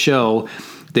 Studies show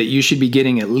that you should be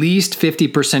getting at least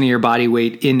 50% of your body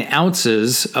weight in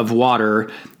ounces of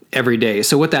water every day.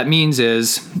 So what that means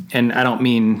is, and I don't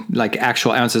mean like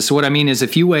actual ounces. So what I mean is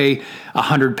if you weigh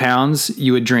 100 pounds,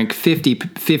 you would drink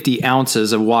 50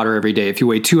 ounces of water every day. If you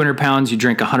weigh 200 pounds, you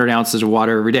drink 100 ounces of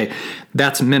water every day.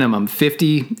 That's minimum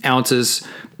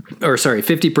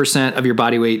 50% of your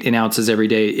body weight in ounces every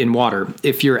day in water.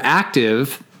 If you're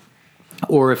active,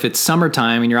 or if it's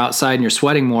summertime and you're outside and you're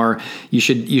sweating more, you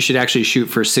should actually shoot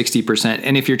for 60%.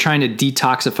 And if you're trying to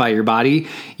detoxify your body,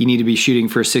 you need to be shooting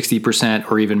for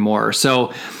 60% or even more.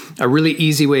 So a really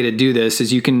easy way to do this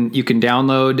is you can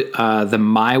download the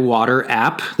My Water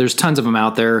app. There's tons of them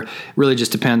out there. It really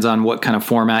just depends on what kind of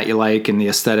format you like and the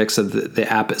aesthetics of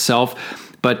the app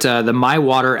itself. But the My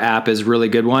Water app is a really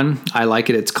good one. I like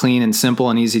it. It's clean and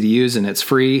simple and easy to use, and it's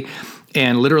free.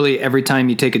 And literally every time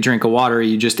you take a drink of water,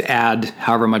 you just add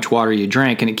however much water you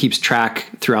drank, and it keeps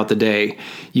track throughout the day.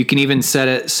 You can even set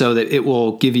it so that it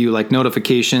will give you like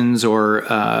notifications or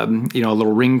a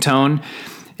little ringtone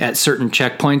at certain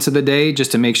checkpoints of the day,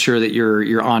 just to make sure that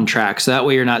you're on track. So that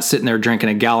way you're not sitting there drinking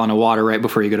a gallon of water right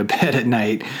before you go to bed at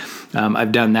night.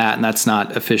 I've done that, and that's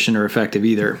not efficient or effective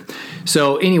either.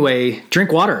 So anyway,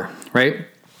 drink water, right?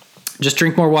 Just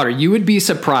drink more water. You would be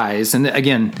surprised. And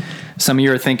again, some of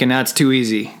you are thinking that's too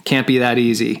easy. Can't be that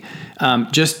easy.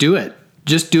 Just do it.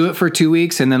 Just do it for 2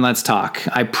 weeks and then let's talk.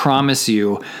 I promise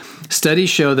you, studies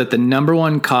show that the number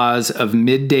one cause of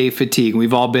midday fatigue,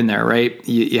 we've all been there, right?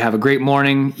 You have a great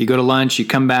morning, you go to lunch, you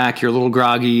come back, you're a little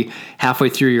groggy. Halfway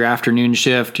through your afternoon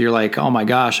shift, you're like, oh my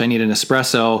gosh, I need an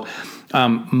espresso.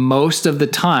 Most of the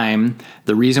time,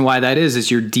 the reason why that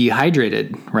is you're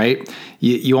dehydrated, right?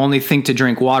 You only think to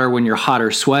drink water when you're hot or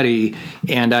sweaty,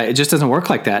 and it just doesn't work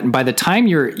like that. And by the time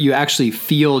you actually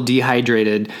feel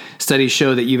dehydrated, studies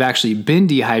show that you've actually been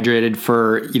dehydrated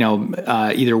for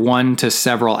either 1 to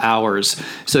several hours.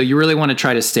 So you really want to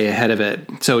try to stay ahead of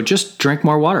it. So just drink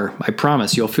more water. I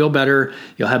promise you'll feel better.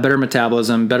 You'll have better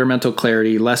metabolism, better mental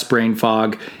clarity, less brain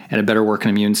fog, and a better working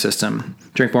immune system.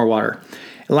 Drink more water.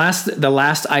 The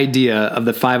last idea of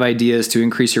the 5 ideas to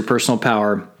increase your personal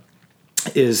power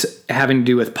is having to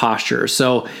do with posture.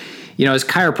 So, as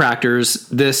chiropractors,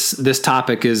 this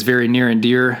topic is very near and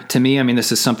dear to me. I mean,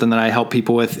 this is something that I help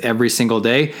people with every single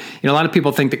day. A lot of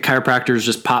people think that chiropractors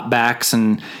just pop backs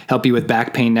and help you with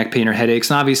back pain, neck pain, or headaches.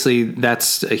 And obviously,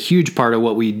 that's a huge part of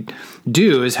what we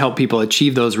do is help people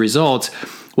achieve those results.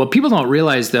 What people don't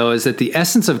realize, though, is that the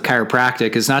essence of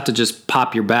chiropractic is not to just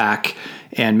pop your back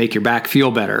and make your back feel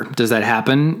better. Does that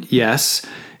happen? Yes.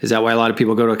 Is that why a lot of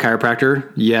people go to a chiropractor?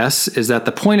 Yes. Is that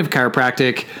the point of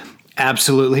chiropractic?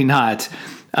 Absolutely not.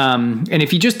 And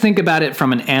if you just think about it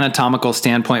from an anatomical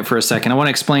standpoint for a second, I want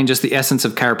to explain just the essence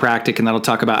of chiropractic, and that'll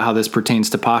talk about how this pertains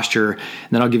to posture, and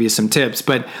then I'll give you some tips.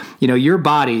 But, your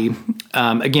body,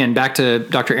 again, back to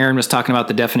Dr. Erin was talking about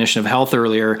the definition of health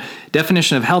earlier.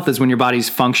 Definition of health is when your body's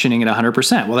functioning at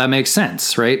 100%. Well, that makes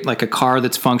sense, right? Like a car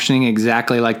that's functioning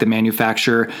exactly like the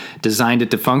manufacturer designed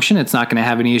it to function, it's not going to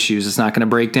have any issues. It's not going to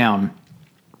break down.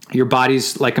 Your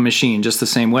body's like a machine, just the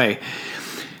same way.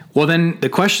 Well, then the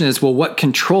question is, what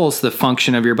controls the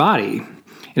function of your body?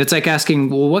 And it's like asking,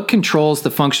 what controls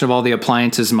the function of all the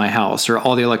appliances in my house or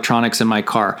all the electronics in my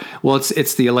car? Well,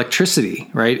 it's the electricity,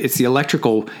 right? It's the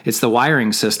electrical, it's the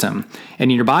wiring system.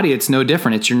 And in your body, it's no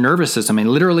different. It's your nervous system. And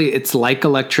literally, it's like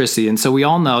electricity. And so we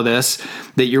all know this,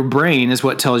 that your brain is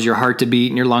what tells your heart to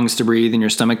beat and your lungs to breathe and your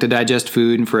stomach to digest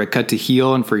food and for a cut to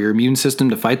heal and for your immune system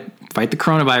to fight the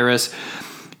coronavirus.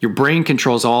 Your brain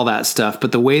controls all that stuff.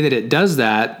 But the way that it does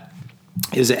that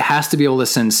is it has to be able to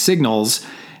send signals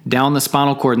down the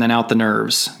spinal cord and then out the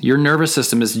nerves. Your nervous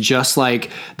system is just like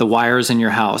the wires in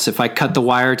your house. If I cut the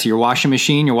wire to your washing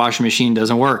machine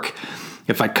doesn't work.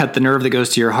 If I cut the nerve that goes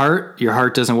to your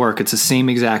heart doesn't work. It's the same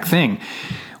exact thing.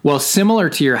 Well, similar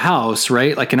to your house,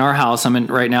 right? Like in our house, I'm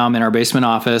in our basement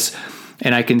office,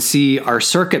 and I can see our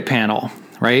circuit panel,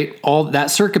 right? All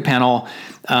that circuit panel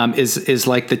is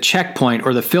like the checkpoint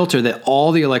or the filter that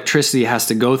all the electricity has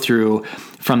to go through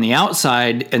from the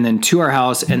outside and then to our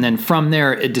house. And then from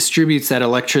there, it distributes that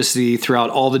electricity throughout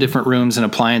all the different rooms and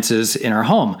appliances in our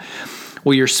home.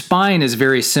 Well, your spine is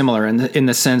very similar in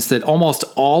the sense that almost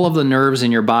all of the nerves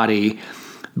in your body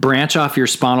branch off your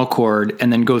spinal cord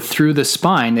and then go through the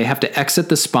spine. They have to exit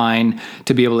the spine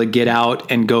to be able to get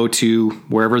out and go to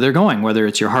wherever they're going, whether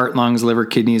it's your heart, lungs, liver,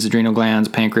 kidneys, adrenal glands,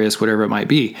 pancreas, whatever it might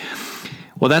be.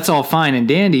 Well, that's all fine and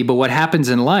dandy, but what happens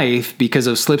in life because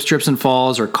of slips, trips, and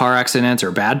falls or car accidents or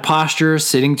bad posture,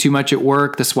 sitting too much at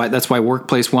work, that's why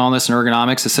workplace wellness and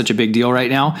ergonomics is such a big deal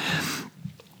right now.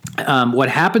 What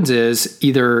happens is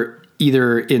either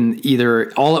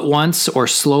all at once or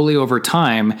slowly over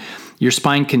time, your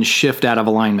spine can shift out of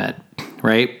alignment,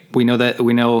 right? We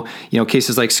know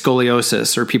cases like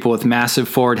scoliosis or people with massive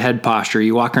forward head posture.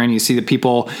 You walk around and you see the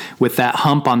people with that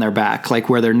hump on their back, like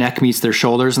where their neck meets their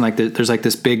shoulders and there's like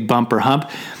this big bump or hump.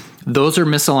 Those are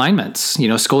misalignments.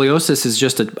 Scoliosis is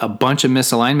just a bunch of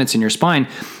misalignments in your spine.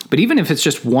 But even if it's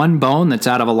just one bone that's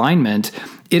out of alignment,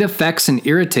 it affects and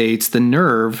irritates the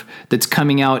nerve that's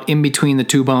coming out in between the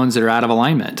two bones that are out of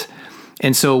alignment.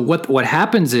 And so what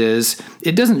happens is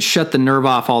it doesn't shut the nerve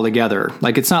off altogether.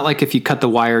 Like it's not like if you cut the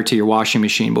wire to your washing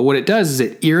machine, but what it does is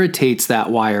it irritates that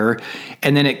wire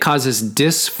and then it causes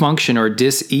dysfunction or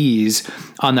dis-ease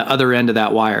on the other end of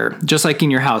that wire. Just like in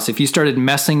your house, if you started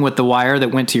messing with the wire that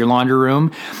went to your laundry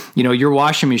room, your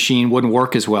washing machine wouldn't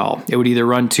work as well. It would either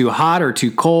run too hot or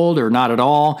too cold or not at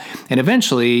all. And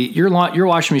eventually your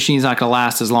washing machine is not going to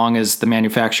last as long as the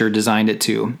manufacturer designed it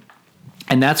to.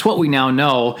 And that's what we now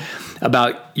know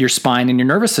about your spine and your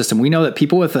nervous system. We know that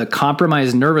people with a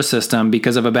compromised nervous system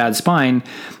because of a bad spine,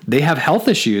 they have health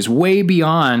issues way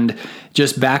beyond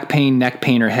just back pain, neck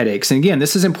pain, or headaches. And again,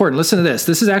 this is important. Listen to this.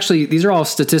 These are all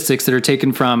statistics that are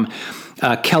taken from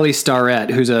Kelly Starrett,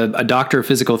 who's a doctor of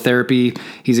physical therapy.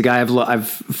 He's a guy I've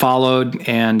followed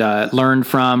and learned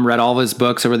from, read all of his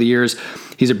books over the years.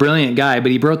 He's a brilliant guy,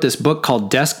 but he wrote this book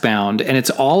called Desk Bound, and it's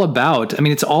all about the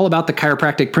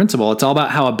chiropractic principle. It's all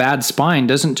about how a bad spine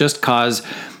doesn't just cause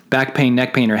back pain,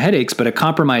 neck pain, or headaches, but a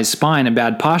compromised spine and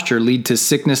bad posture lead to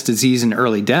sickness, disease, and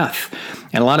early death.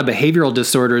 And a lot of behavioral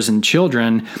disorders in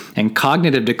children and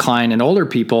cognitive decline in older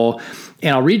people.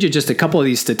 And I'll read you just a couple of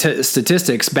these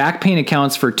statistics. Back pain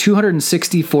accounts for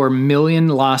 264 million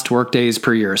lost workdays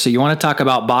per year. So you want to talk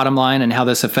about bottom line and how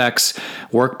this affects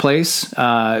workplace,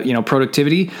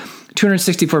 productivity.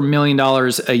 $264 million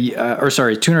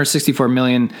 264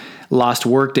 million lost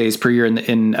workdays per year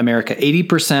in America.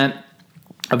 80%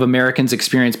 of Americans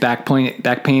experience back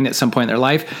pain at some point in their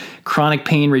life. Chronic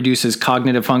pain reduces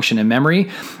cognitive function and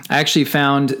memory. I actually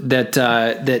found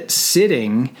that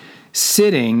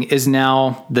sitting is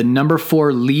now the number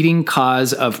 4 leading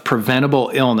cause of preventable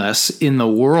illness in the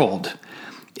world.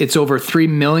 It's over 3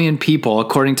 million people,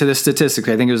 according to the statistics.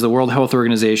 I think it was the World Health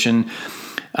Organization.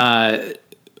 The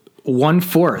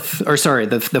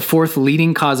 4th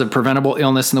leading cause of preventable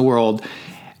illness in the world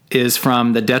is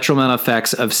from the detrimental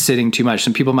effects of sitting too much.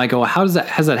 And people might go, how does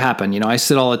that happen? I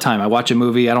sit all the time. I watch a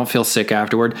movie. I don't feel sick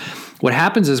afterward. What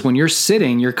happens is when you're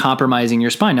sitting, you're compromising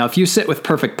your spine. Now, if you sit with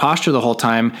perfect posture the whole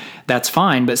time, that's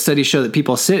fine. But studies show that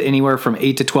people sit anywhere from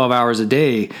 8 to 12 hours a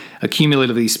day,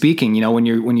 accumulatively speaking. When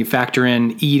you factor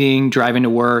in eating, driving to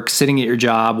work, sitting at your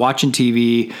job, watching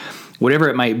TV, whatever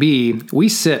it might be, we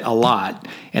sit a lot.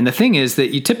 And the thing is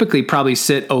that you typically probably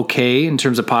sit okay in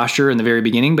terms of posture in the very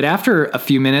beginning, but after a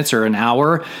few minutes or an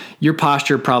hour, your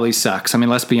posture probably sucks. I mean,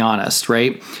 let's be honest,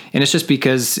 right? And it's just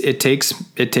because it takes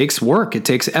work, it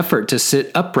takes effort to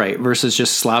sit upright versus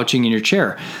just slouching in your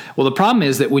chair. Well, the problem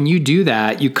is that when you do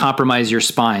that, you compromise your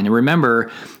spine. And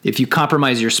remember, if you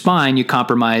compromise your spine, you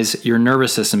compromise your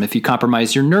nervous system. If you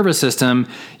compromise your nervous system,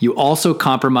 you also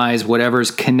compromise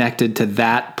whatever's connected to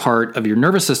that part of your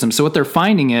nervous system. So what they're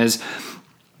finding is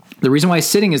the reason why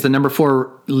sitting is the number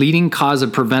 4 leading cause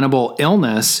of preventable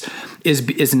illness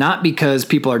is not because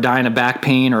people are dying of back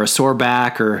pain or a sore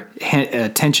back or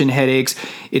tension headaches.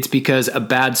 It's because a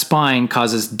bad spine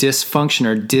causes dysfunction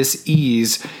or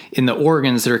dis-ease in the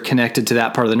organs that are connected to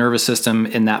that part of the nervous system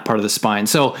in that part of the spine.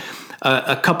 So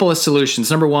a couple of solutions.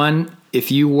 Number 1,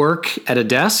 if you work at a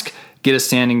desk, get a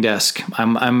standing desk.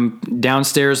 I'm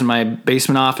downstairs in my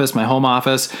basement office, my home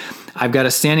office. I've got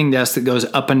a standing desk that goes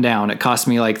up and down. It cost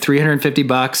me like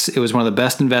 $350. It was one of the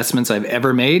best investments I've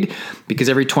ever made because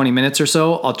every 20 minutes or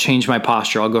so, I'll change my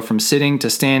posture. I'll go from sitting to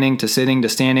standing to sitting to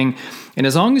standing. And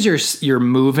as long as you're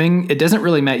moving, it doesn't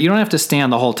really matter. You don't have to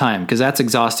stand the whole time because that's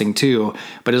exhausting too.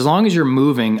 But as long as you're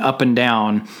moving up and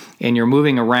down and you're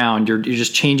moving around, you're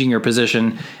just changing your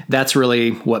position, that's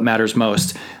really what matters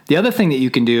most. The other thing that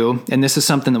you can do, and this is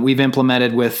something that we've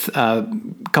implemented with a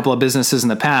couple of businesses in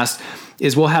the past,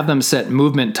 is we'll have them set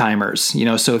movement timers.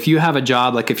 So if you have a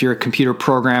job, like if you're a computer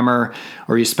programmer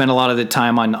or you spend a lot of the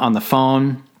time on the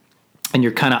phone and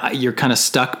you're kind of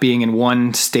stuck being in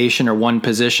one station or one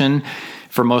position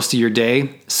for most of your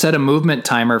day, set a movement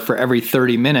timer for every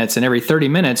 30 minutes. And every 30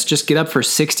 minutes, just get up for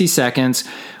 60 seconds,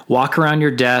 walk around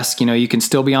your desk. You can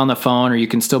still be on the phone or you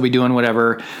can still be doing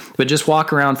whatever, but just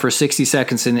walk around for 60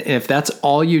 seconds. And if that's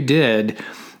all you did,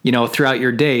 throughout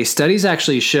your day, studies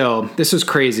actually show, this is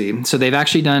crazy. So they've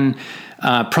actually done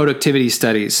productivity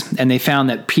studies, and they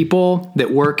found that people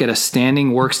that work at a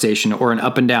standing workstation or an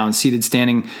up and down seated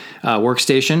standing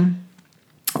workstation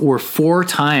were 4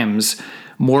 times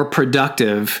more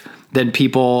productive than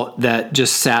people that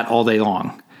just sat all day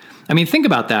long. I mean, think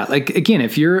about that. Like, again,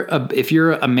 if you're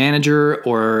a manager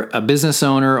or a business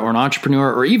owner or an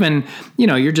entrepreneur, or even,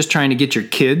 you're just trying to get your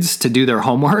kids to do their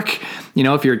homework,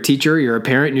 if you're a teacher, you're a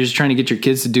parent, and you're just trying to get your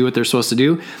kids to do what they're supposed to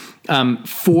do,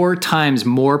 4 times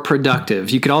more productive.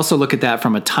 You could also look at that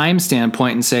from a time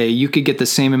standpoint and say you could get the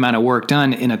same amount of work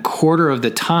done in a quarter of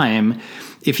the time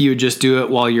if you would just do it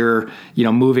while you're,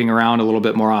 moving around a little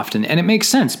bit more often. And it makes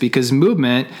sense because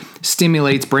movement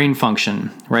stimulates brain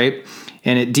function, right?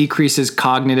 And it decreases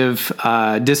cognitive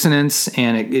dissonance,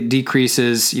 and it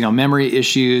decreases, memory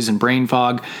issues and brain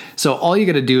fog. So all you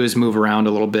got to do is move around a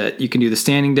little bit. You can do the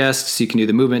standing desks, you can do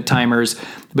the movement timers,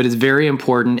 but it's very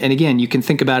important. And again, you can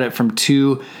think about it from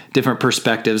 2 different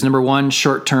perspectives. Number 1,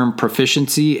 short-term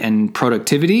proficiency and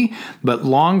productivity, but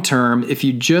long-term, if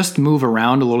you just move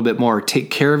around a little bit more, take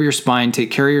care of your spine,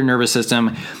 take care of your nervous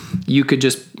system, you could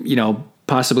just,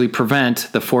 possibly prevent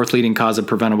the 4th leading cause of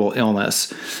preventable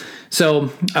illness.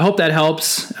 So I hope that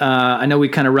helps. I know we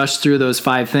kind of rushed through those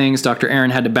 5 things. Dr.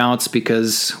 Erin had to bounce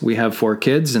because we have 4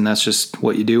 kids, and that's just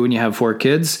what you do when you have 4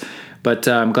 kids. But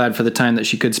I'm glad for the time that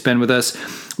she could spend with us.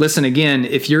 Listen, again,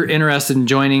 if you're interested in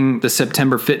joining the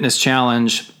September Fitness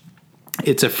Challenge,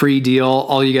 it's a free deal.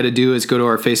 All you got to do is go to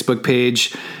our Facebook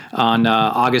page on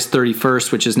August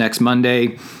 31st, which is next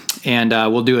Monday. And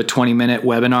we'll do a 20-minute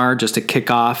webinar just to kick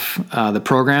off the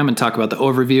program and talk about the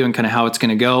overview and kind of how it's going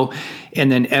to go. And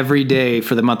then every day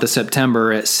for the month of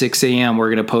September at 6 a.m.,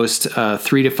 we're going to post a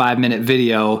 3 to 5 minute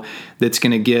video that's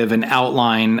going to give an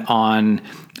outline on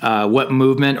what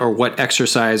movement or what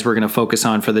exercise we're going to focus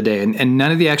on for the day. And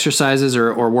none of the exercises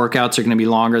or workouts are going to be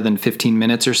longer than 15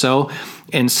 minutes or so.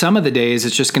 And some of the days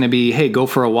it's just going to be, hey, go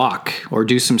for a walk or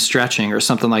do some stretching or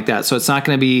something like that. So it's not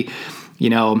going to be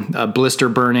a blister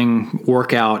burning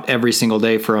workout every single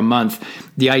day for a month.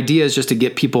 The idea is just to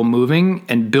get people moving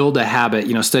and build a habit.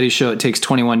 Studies show it takes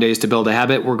 21 days to build a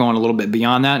habit. We're going a little bit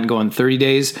beyond that and going 30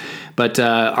 days. But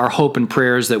our hope and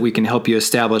prayer is that we can help you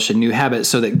establish a new habit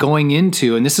so that going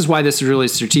into, and this is why this is really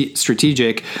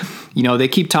strategic, they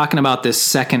keep talking about this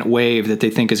second wave that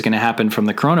they think is going to happen from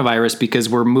the coronavirus because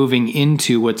we're moving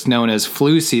into what's known as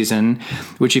flu season,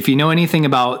 which if you know anything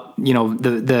about,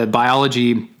 the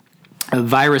biology of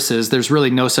viruses, there's really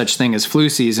no such thing as flu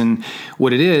season.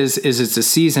 What it is it's a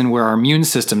season where our immune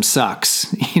system sucks.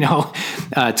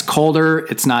 It's colder,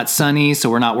 it's not sunny, so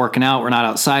we're not working out, we're not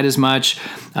outside as much.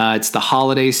 It's the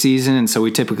holiday season, and so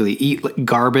we typically eat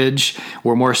garbage.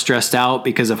 We're more stressed out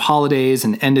because of holidays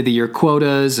and end of the year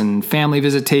quotas and family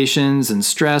visitations and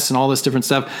stress and all this different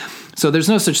stuff. So there's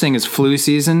no such thing as flu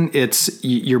season. It's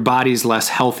your body's less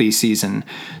healthy season.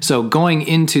 So going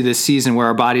into this season where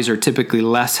our bodies are typically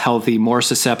less healthy, more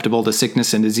susceptible to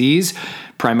sickness and disease,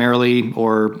 primarily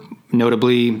or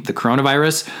notably the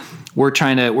coronavirus, we're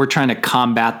trying to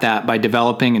combat that by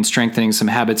developing and strengthening some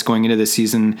habits going into this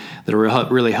season that will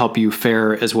really help you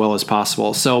fare as well as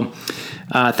possible. So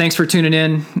thanks for tuning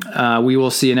in. We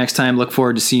will see you next time. Look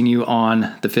forward to seeing you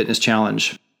on the Fitness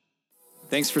Challenge.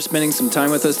 Thanks for spending some time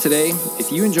with us today.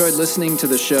 If you enjoyed listening to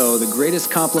the show, the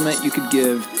greatest compliment you could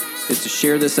give is to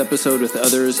share this episode with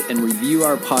others and review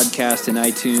our podcast in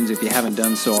iTunes if you haven't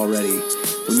done so already.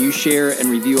 When you share and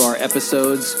review our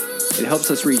episodes, it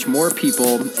helps us reach more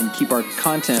people and keep our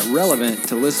content relevant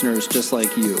to listeners just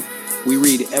like you. We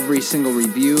read every single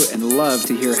review and love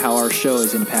to hear how our show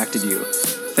has impacted you.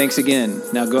 Thanks again.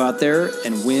 Now go out there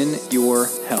and win your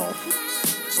health.